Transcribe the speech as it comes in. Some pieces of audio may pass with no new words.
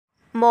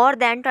More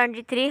than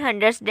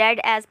 2,300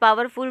 dead as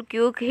powerful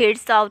quake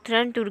hits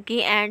southern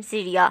Turkey and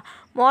Syria.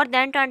 More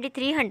than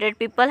 2,300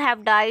 people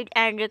have died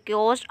and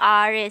rescues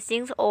are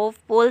racing off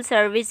full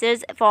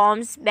services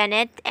from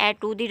beneath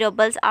to the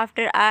rubble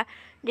after a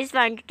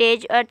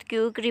disadvantaged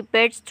earthquake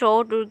ripped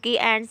through Turkey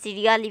and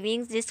Syria,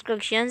 leaving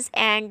destructions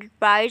and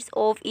deprives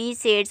of each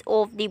sides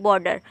of the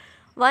border.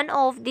 One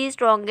of the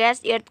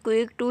strongest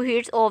earthquake to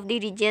hits of the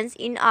regions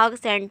in a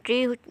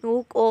century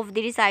took of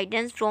the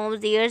residents from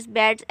their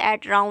beds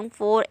at around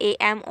 4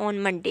 a.m.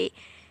 on Monday,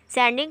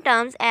 sending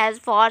terms as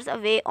far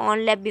away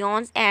on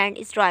Lebanon and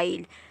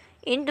Israel.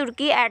 In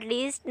Turkey, at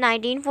least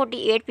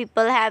 1948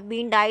 people have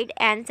been died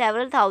and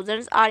several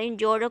thousands are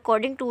injured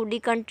according to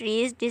the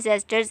country's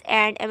disasters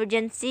and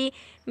emergency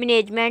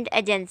management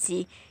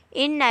agency.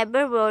 In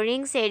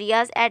neighboring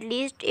Syria, at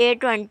least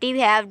 820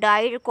 have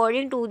died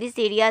according to the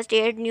Syria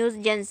State News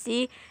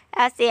Agency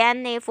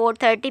SANA.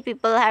 430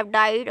 people have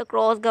died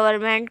across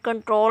government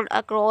controlled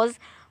across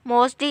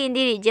mostly in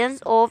the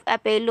regions of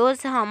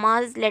Apelos,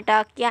 Hamas,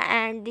 Latakia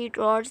and the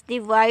Trots. The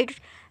White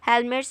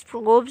Helmets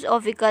groups,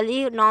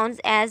 officially known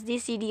as the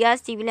Syria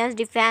Civil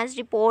Defense,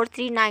 report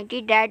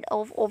 390 dead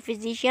of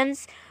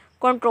opposition's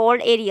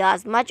controlled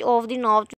areas. Much of the north